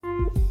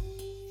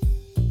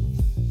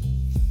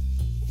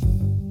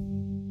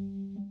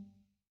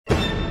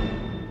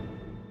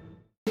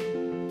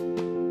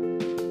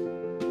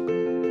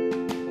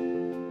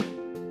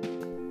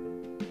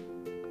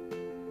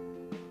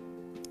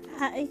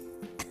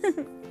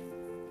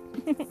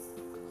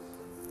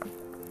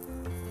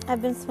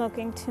I've been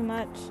smoking too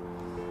much.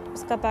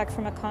 Just got back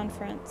from a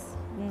conference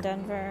in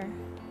Denver,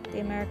 the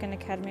American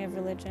Academy of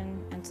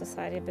Religion and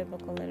Society of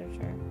Biblical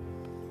Literature.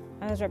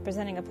 I was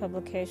representing a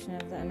publication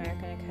of the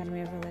American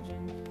Academy of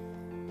Religion.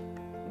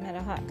 Met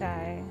a hot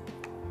guy,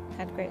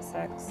 had great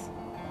sex,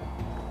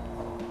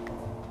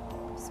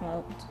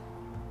 smoked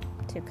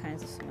 2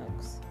 kinds of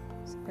smokes,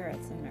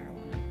 cigarettes and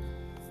marijuana.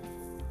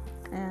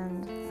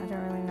 And I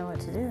don't really know what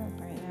to do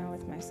right now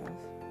with myself.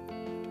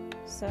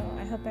 So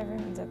I hope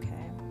everyone's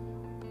okay.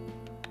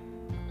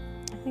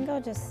 I think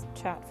I'll just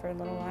chat for a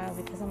little while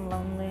because I'm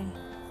lonely.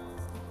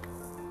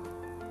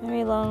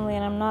 Very lonely,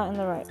 and I'm not in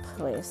the right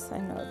place. I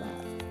know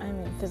that. I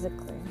mean,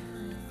 physically.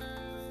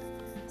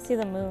 I see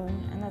the moon,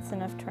 and that's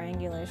enough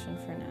triangulation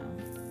for now.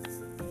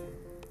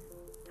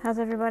 How's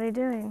everybody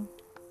doing?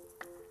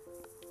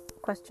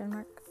 Question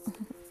mark.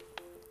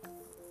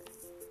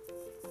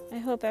 I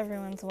hope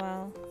everyone's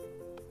well.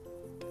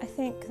 I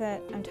think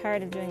that I'm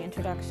tired of doing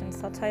introductions,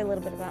 so I'll tell you a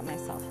little bit about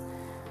myself.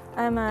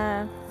 I'm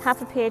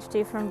half a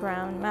PhD from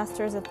Brown,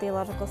 master's of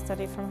theological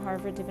study from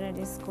Harvard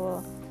Divinity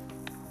School.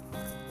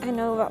 I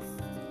know about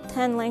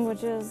 10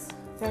 languages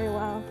very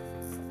well,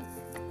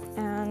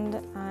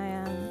 and I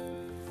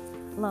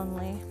am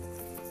lonely.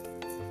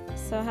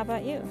 So how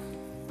about you?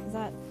 Does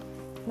that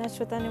mesh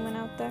with anyone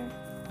out there?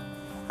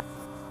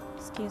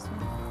 Excuse me.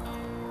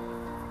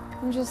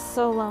 I'm just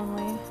so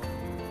lonely.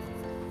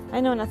 I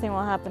know nothing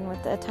will happen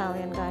with the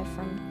Italian guy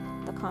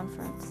from the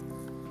conference.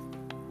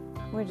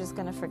 We're just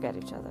gonna forget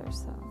each other,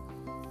 so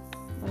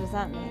what does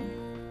that mean?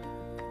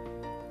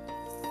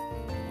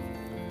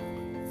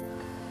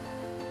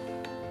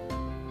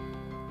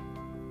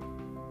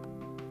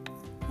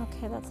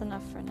 Okay, that's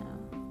enough for now.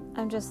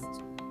 I'm just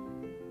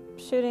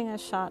shooting a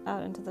shot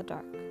out into the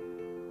dark.